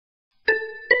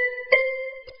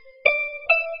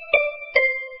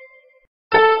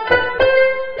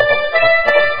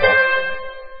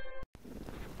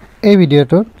এই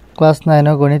ভিডিঅ'টোত ক্লাছ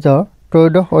 9 গণিতৰ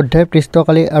ত্ৰয়োদশ অধ্যায়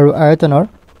পৃষ্ঠকালী আৰু আয়তনৰ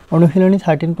অনুশীলনী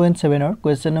 13.7 ৰ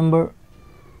কোৱেশ্চন নম্বৰ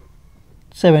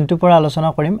 7 ৰ পৰা আলোচনা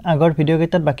কৰিম। আগৰ ভিডিঅ'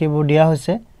 কেইটাত বাকিবোৰ দিয়া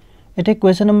হৈছে। এতিয়া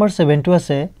কোৱেশ্চন নম্বৰ 7 টো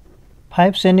আছে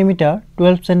 5 cm,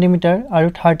 12 cm আৰু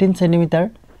 13 cm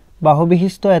বাহু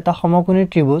বিশিষ্ট এটা সমকোণী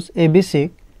ত্ৰিভুজ ABC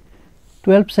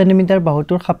 12 cm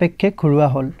বাহুটোৰ সাপেক্ষে ঘূৰোৱা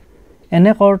হ'ল।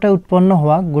 এনে কৰোঁতে উৎপন্ন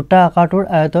হোৱা গোটা আকাৰটোৰ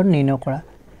আয়তন নিৰ্ণয় কৰা।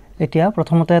 এতিয়া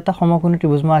প্ৰথমতে এটা সমকোণী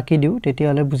ত্ৰিভুজ মই আঁকি দিওঁ,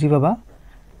 তেতিয়াহ'লে বুজি পাবা।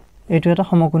 এইটো এটা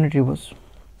সমকোণী ত্ৰিভুজ।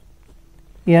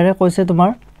 ইয়াৰে কৈছে তোমাৰ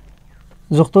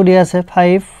জোখটো দিয়া আছে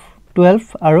 5, 12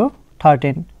 আৰু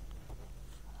 13।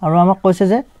 আৰু আমাক কৈছে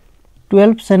যে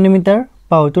 12 cm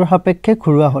বাহুটোৰ সাপেক্ষে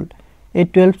ঘূৰোৱা হ'ল। এই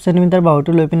 12 cm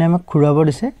বাহুটো লৈ পিনে আমাক ঘূৰাব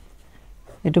দিছে।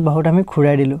 এইটো বাহুত আমি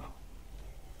ঘূৰাই দিলোঁ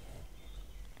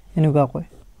এনেকুৱাকৈ,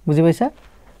 বুজি পাইছা?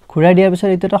 ঘূৰাই দিয়াৰ পিছত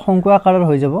এইটো এটা শংকু আকাৰৰ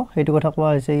হৈ যাব, সেইটো কথা কোৱা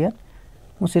হৈছে ইয়াত।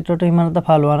 মোৰ চিত্ৰটো ইমান এটা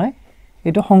ভাল হোৱা নাই,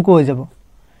 এইটো শংকু হৈ যাব।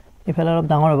 ইফালে অলপ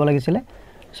ডাঙৰ হ'ব লাগিছিলে।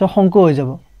 চ' শংকু হৈ যাব।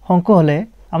 শংকু হ'লে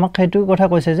আমাক সেইটো কথা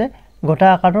কৈছে যে গোটা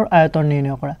আকাৰটোৰ আয়তন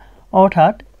নিৰ্ণয় কৰা,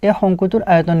 অৰ্থাৎ এই শংকুটোৰ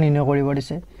আয়তন নিৰ্ণয় কৰিব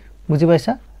দিছে, বুজি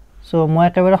পাইছা? চ' মই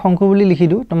একেবাৰে শংকু বুলি লিখি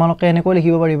দিওঁ, তোমালোকে এনেকৈ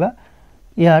লিখিব পাৰিবা।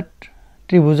 ইয়াত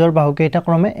ত্ৰিভুজৰ বাহুকেইটা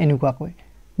ক্ৰমে এনেকুৱাকৈ,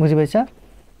 বুজি পাইছা?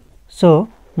 চ'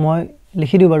 মই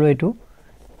লিখি দিওঁ বাৰু এইটো।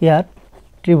 ইয়াত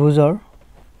ত্ৰিভুজৰ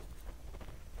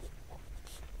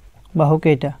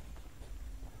বাহুকেইটা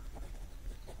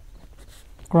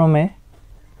ক্ৰমে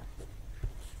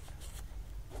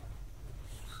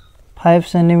 5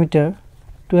 cm,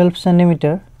 12 cm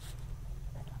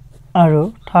আৰু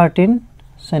 13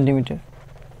 cm,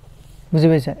 বুজি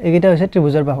পাইছা? এইকেইটা হৈছে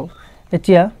ত্ৰিভুজৰ বাহু।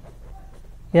 এতিয়া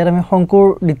ইয়াত আমি শংকুৰ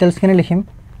ডিটেইলছখিনি লিখিম।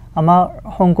 আমাৰ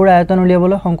শংকুৰ আয়তন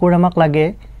উলিয়াবলৈ শংকুৰ আমাক লাগে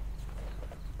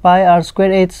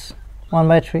πr²h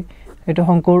 1/3। এইটো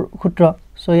শংকুৰ সূত্ৰ।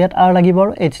 চ' ইয়াত r লাগিব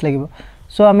আৰু h লাগিব।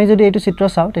 চ' আমি যদি এইটো চিত্ৰ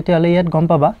চাওঁ, তেতিয়াহ'লে ইয়াত গম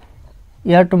পাবা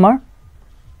ইয়াৰ তোমাৰ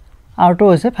rটো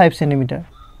হৈছে 5 cm।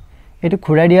 এইটো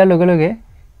ঘূৰাই দিয়াৰ লগে লগে,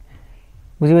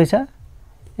 বুজি পাইছা,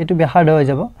 এইটো ব্যাসাৰ্ধ হৈ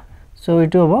যাব। চ'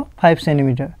 এইটো হ'ব 5 cm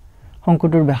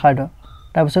শংকুটোৰ ব্যাসাৰ্ধ।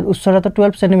 তাৰপিছত উচ্চতাটো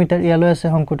 12 cm ইয়ালৈ আছে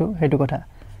শংকুটো, সেইটো কথা।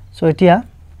 চ' এতিয়া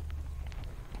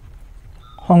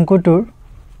শংকুটোৰ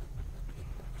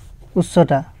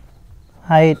উচ্চতা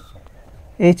height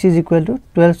h is equal to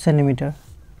 12 cm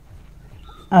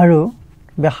আৰু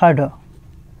ব্যাসাৰ্ধ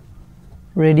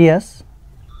radius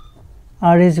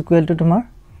r is equal to তোমাৰ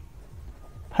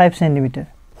 5 cm,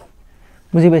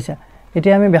 বুজি পাইছা?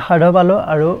 এতিয়া আমি ব্যাসাৰ্ধ পালোঁ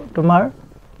আৰু তোমাৰ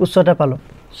উচ্চতা পালোঁ।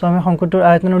 চ' আমি শংকুটোৰ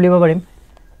আয়তন উলিয়াব পাৰিম।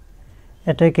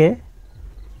 এতেকে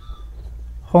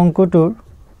শংকুটোৰ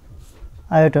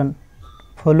আয়তন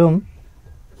volume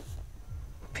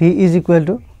v is equal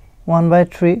to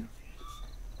 1/3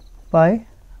 pi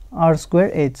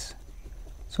r²h।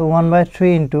 So' 1/3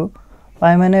 into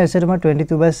পাই মানে হৈছে তোমাৰ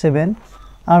 22/7,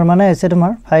 r মানে হৈছে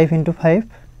তোমাৰ 5 × 5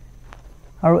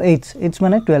 আৰু h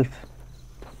মানে 12,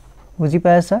 বুজি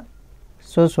পাই আছা?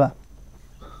 চ' চোৱা,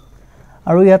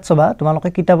 আৰু ইয়াত চাবা তোমালোকে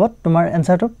কিতাপত তোমাৰ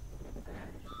এনচাৰটো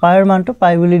পাইৰ মানটো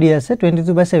পাই বুলি দিয়া আছে,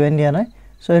 22/7 দিয়া নাই।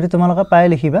 চ' এইটো তোমালোকে পাই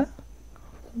লিখিবা।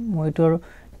 মইতো আৰু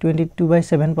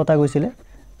 22/7 পতা গৈছিলে।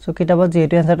 চ' কিতাপত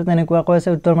যিহেতু এনচাৰটো তেনেকুৱাকৈ আছে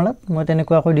উত্তৰমালাত, মই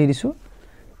তেনেকুৱাকৈ দি দিছোঁ।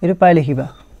 এইটো পাই লিখিবা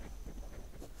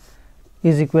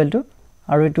ইজ ইকুৱেল টু,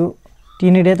 আৰু এইটো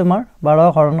 3ৰে তোমাৰ 12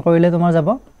 হৰণ কৰিলে তোমাৰ যাব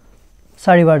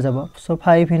 4 বাৰ যাব। চ'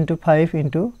 5 × 5 ×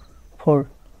 4,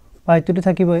 পাইটোতো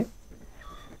থাকিবই।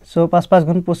 চ' 5 5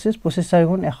 গুণ 25, 25 4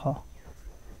 গুণ 100,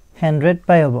 100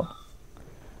 পাই হ'ব।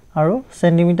 আৰু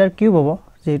চেণ্টিমিটাৰ কিউব হ'ব,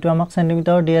 যিহেতু আমাক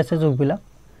চেণ্টিমিটাৰত দিয়া আছে জোখবিলাক,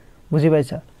 বুজি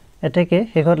পাইছা? এতেকে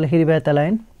শেষত লিখি দিবা এটা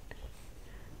লাইন,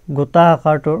 গোটা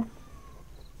আকাৰটোৰ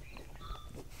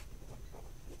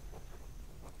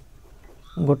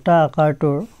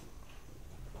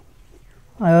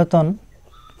আয়তন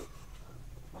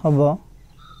হ'ব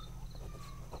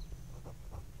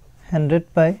 100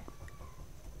 পাই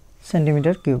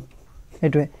চেণ্টিমিটাৰ কিউব।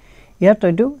 এইটোৱে। ইয়াত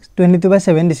এইটো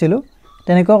 22/7 দিছিলোঁ,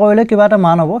 তেনেকুৱা কৰিলে কিবা এটা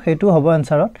মান হ'ব, সেইটো হ'ব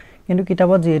এনচাৰত। কিন্তু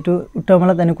কিতাপত যিহেতু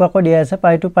উত্তৰমালাত এনেকুৱাকৈ দিয়া আছে,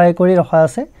 পাইটো পাই কৰি ৰখা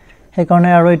আছে, সেইকাৰণে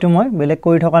আৰু এইটো মই বেলেগ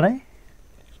কৰি থকা নাই,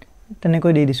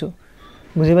 তেনেকৈ দি দিছোঁ,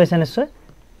 বুজি পাইছা নিশ্চয়?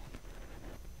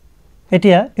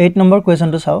 এতিয়া 8 নম্বৰ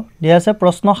কুৱেশ্যনটো চাওঁ। দিয়া আছে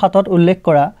প্ৰশ্ন 7ত উল্লেখ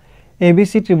কৰা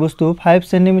ABC ত্ৰিভুজটো 5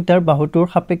 cm বাহুটোৰ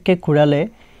সাপেক্ষে ঘূৰালে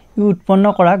ই উৎপন্ন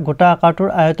কৰা গোটা আকাৰটোৰ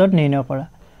আয়তন নিৰ্ণয় কৰা।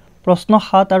 প্ৰশ্ন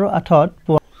 7 আৰু 8ত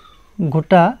পোৱা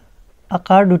গোটা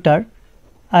আকাৰ দুটাৰ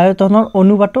আয়তনৰ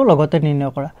অনুপাতো লগতে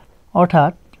নিৰ্ণয় কৰা।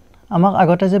 অৰ্থাৎ আমাক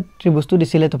আগতে যে ত্ৰিভুজটো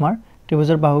দিছিলে তোমাৰ,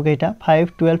 ত্ৰিভুজৰ বাহুকেইটা 5,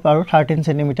 12 আৰু 13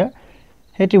 cm,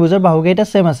 সেই ত্ৰিভুজৰ বাহুকেইটা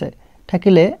ছেম আছে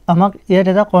থাকিলে আমাক ইয়াত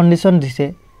এটা কণ্ডিশ্যন দিছে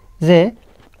যে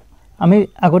আমি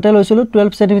আগতে লৈছিলোঁ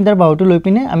 12 cm বাহুটো লৈ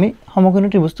পিনে আমি সমকোণী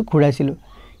ত্ৰিভুজটো ঘূৰাইছিলোঁ,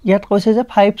 ইয়াত কৈছে যে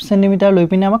 5 সেন্টিমিটাৰ লৈ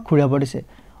পিনে আমাক ঘূৰাব দিছে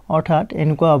অৰ্থাৎ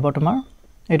এনেকুৱা হ'ব তোমাৰ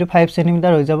এইটো 5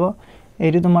 সেন্টিমিটাৰ হৈ যাব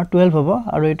এইটো তোমাৰ 12 হ'ব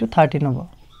আৰু এইটো 13 হ'ব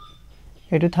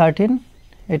এইটো 13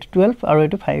 এইটো 12 আৰু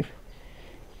এইটো 5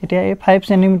 এতিয়া এই 5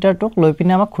 সেন্টিমিটাৰটোক লৈ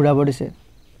পিনে আমাক ঘূৰাব দিছে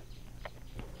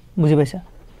বুজি পাইছা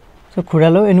সো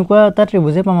ঘূৰালেও এনেকুৱা এটা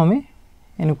ত্ৰিভুজে পাম আমি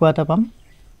এনেকুৱা এটা পাম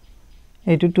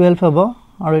এইটো 12 হ'ব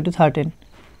আৰু এইটো 13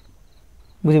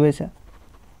 বুজি পাইছা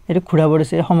এইটো ঘূৰাব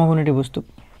দিছে সমকোণী ত্ৰিভুজটো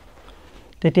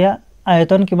তেতিয়া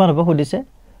আয়তন কিমান হ'ব খুদিছে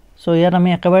সো ইয়াত আমি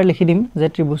একেবাৰে লিখি দিম যে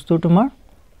ত্ৰিভুজটো তোমাৰ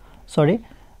সৰি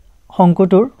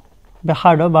শংকুটোৰ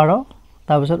ব্যাসাৰ্ধ 12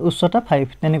 তাৰ পিছত উচ্চতা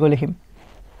 5 তেনেকৈ লিখিম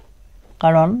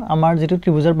কাৰণ আমাৰ যেটো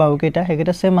ত্ৰিভুজৰ বাহুকেইটা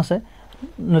হেকেটা সেম আছে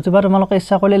নতুবা তোমালোকে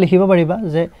ইচ্ছা কৰিলে লিখিব পাৰিবা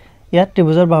যে ইয়াত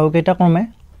ত্ৰিভুজৰ বাহুকেইটা ক্ৰমে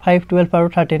 5 12 আৰু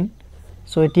 13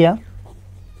 সো এতিয়া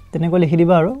তেনেকৈ লিখি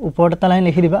দিবা আৰু ওপৰত এটা লাইন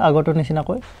লিখি দিবা আগৰটো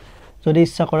নিচিনাকৈ যদি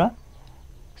ইচ্ছা কৰা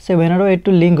 7 আৰু 8 টো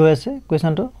লিংক হৈ আছে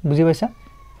কোৱেশ্চনটো বুজি পাইছা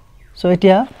সো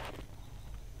এতিয়া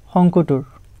শংকুটোৰ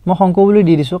মই শংকু বুলি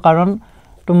দি দিছো কাৰণ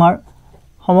তোমাৰ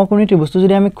সমকোণী ত্ৰিভুজটো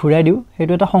যদি আমি ঘূৰাই দিও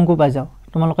হেতু এটা শংকু পাই যাও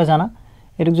তোমালোকে জানা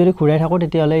এটুক যদি ঘূৰাই থাকো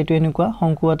তেতিয়া হলে এটো এনেকুৱা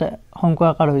শংকু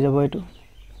আকাৰ হৈ যাব এটো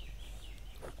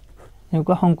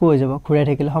এনেকুৱা শংকু হৈ যাব ঘূৰাই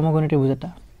থাকিলে সমকোণী ত্ৰিভুজ এটা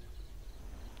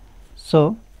সো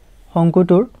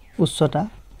শংকুটোৰ উচ্চতা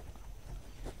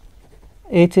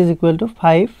h is equal to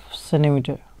 5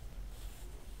 centimeter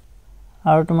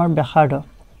আৰু তোমাৰ ব্যাসাৰ্ধ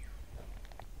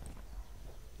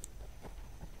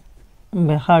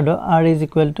r is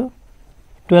equal to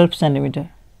 12 centimeter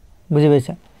বুজি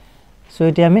পাইছা সো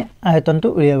এতিয়া আমি আয়তনটো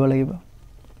উলিয়াব লাগিব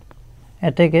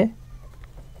এতেকে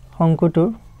শংকুটোৰ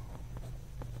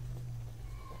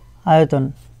আয়তন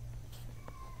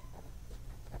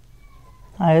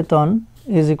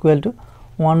is equal to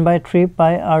 1/3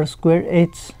 pi r square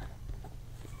h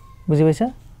বুজি পাইছা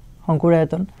শংকুৰ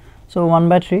আয়তন সো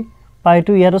 1/3 pi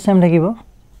টো ইয়াতো সেম থাকিব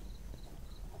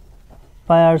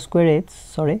pi r square h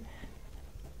সৰি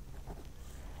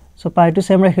সো pi টো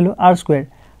সেম ৰাখিলো r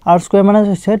square মানে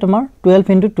হৈছে তোমাৰ 12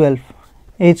 * 12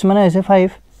 h মানে হৈছে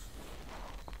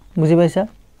 5 বুজি পাইছা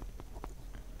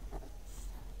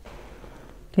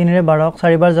 3 ৰে 12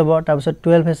 4 বাৰ যাব তাৰ পিছত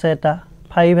 12 আছে এটা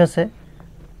 5 আছে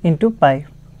ইনটু pi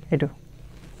এটো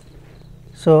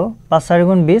সো 5 4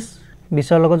 গুণ 20 20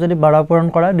 ৰ লগত যদি 12 পূৰণ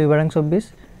কৰা 2 বাৰ 24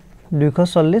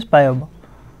 240 পাই হ'ব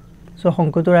সো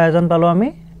শংকুটোৰ আয়তন পালো আমি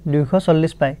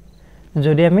 240 পাই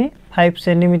যদি আমি 5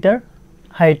 সেন্টিমিটাৰ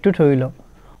হাইটটো ধৰিলো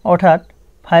অৰ্থাৎ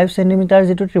 5 সেন্টিমিটাৰ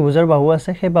যেটো ত্ৰিভুজৰ বাহু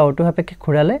আছে সেই বাহুটো সাপেক্ষে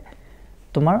ঘূৰালে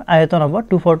তোমাৰ আয়তন হ'ব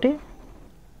 240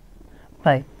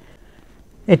 পাই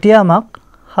এতিয়া আমাক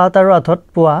 7 আৰু 8 ত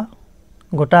পোৱা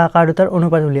গোটা আকাৰ দুটাৰ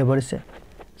অনুপাত উলিয়াব দিছে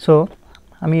সো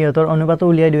আমি ইহতৰ অনুপাতটো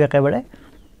উলিয়াই দিও একেবাৰে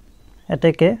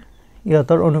এতেকে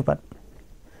ইহতৰ অনুপাত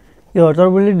ইহতৰ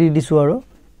বুলি দি দিছো আৰু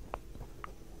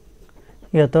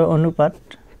ইহতৰ অনুপাত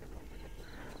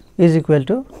is equal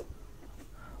to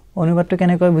অনুপাতটো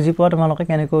কেনেকৈ বুজি পোৱা তোমালোকে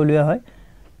কেনেকৈ উলিয়া হয়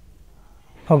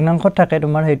ভগ্নাংশত থাকে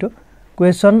তোমাৰ হেতু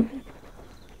কোৱেশ্চন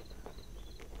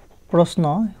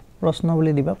প্ৰশ্ন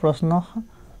বুলি দিবা প্ৰশ্ন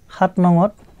 7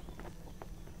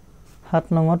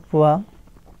 নঙত পোৱা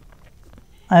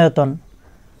আয়তন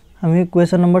আমি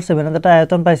কোৱেশ্চন নম্বৰ 7 ত এটা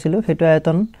আয়তন পাইছিলো হেতু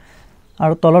আয়তন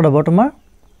আৰু তলত হ'ব তোমাৰ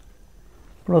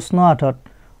প্ৰশ্ন 8 ত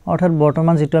অৰ্থাৎ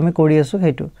বৰ্তমান যেটো আমি কৰি আছো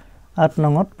হেতু 8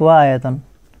 নঙত পোৱা আয়তন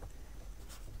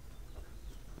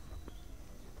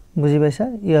বুজি পাইছা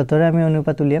ইহতৰে আমি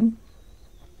অনুপাত উলিয়াম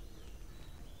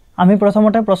আমি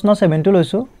প্ৰথমতে প্ৰশ্ন 7 টো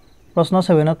লৈছো প্ৰশ্ন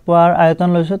 7 ত পোৱাৰ আয়তন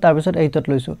লৈছো তাৰ পিছত 8 ত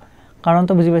লৈছো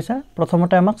কাৰণটো বুজি পাইছা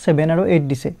প্ৰথমতে আমাক 7 আৰু 8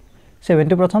 দিছে 7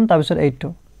 টো প্ৰথম তাৰ পিছত 8 টো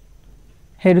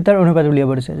সেই দুটাৰ অনুপাত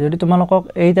উলিয়াব দিছে যদি তোমালোকক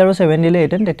 8 আৰু 7 দিলে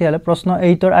হেতেন তেতিয়ালে প্ৰশ্ন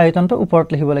 8 ৰ আয়তনটো ওপৰত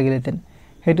লিখিব লাগিলহেতেন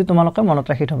হেতু তোমালোকে মনত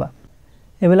ৰাখি থবা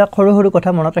এবেলা সৰু কথা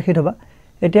মনত ৰাখি থবা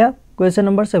এতিয়া কোৱেশ্চন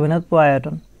নম্বৰ 7 ত পোৱা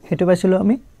আয়তন হেতু পাইছিলো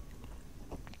আমি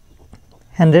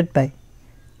 100 পাই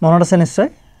মনত আছে নিশ্চয়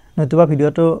নতুবা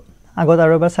ভিডিওটো আগত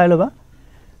আৰু এবাৰ চাই লবা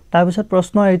তাৰ পিছত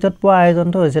প্ৰশ্ন 8 ত পোৱা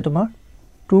আয়তনটো হৈছে তোমাৰ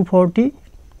 240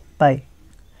 পাই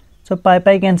সো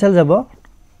পাই কেনসেল যাব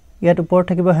ইয়াত ওপৰত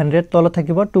থাকিব 100 তলত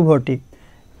থাকিব 240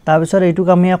 তাৰ পিছত এইটো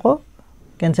আমি আকৌ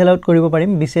কেনসেল আউট কৰিব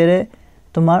পাৰিম 20 ৰে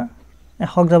তোমাৰ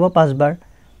 100 যাব 5 বাৰ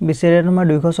 20 ৰে তোমাৰ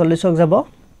 240 যাব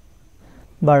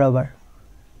 12 বাৰ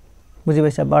বুজি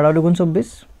পাইছা 12 দুগুণ 24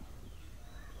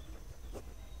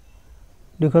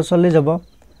 240 যাব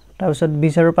তাৰ পিছত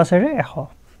 20 আৰু 5 ৰে 100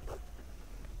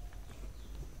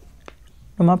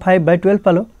 তোমাৰ 5/12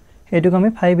 পালো হেতুক আমি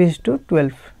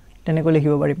 5:12 তেনেকৈ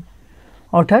লিখিব পাৰিম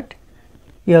অৰ্থাৎ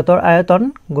ইহতৰ আয়তন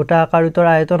গোটা আকাৰ দুটাৰ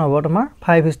আয়তন হ'ব তোমাৰ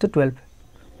 5:12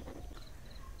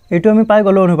 এটো আমি পাই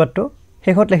গলো অনুপাতটো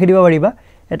হেকত লিখি দিব পাৰিবা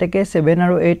এটাকে 7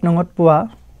 আৰু 8 নঙত পোৱা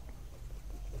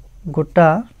গোটা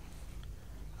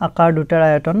আকাৰ দুটাৰ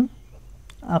আয়তন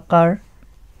আকাৰ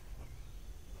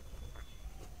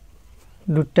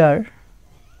দুটাৰ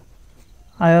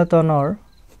আয়তনৰ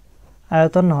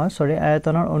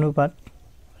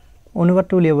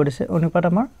অনুপাতটো উলিয়াব দিছে অনুপাত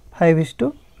আমাৰ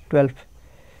 5:12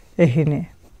 এহিনে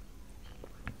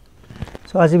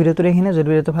সো আজি ভিডিওটো এহিনে যদি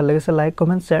ভিডিওটো ভাল লাগিছে like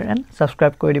comment share and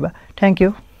subscribe কৰি দিবা থ্যাংক ইউ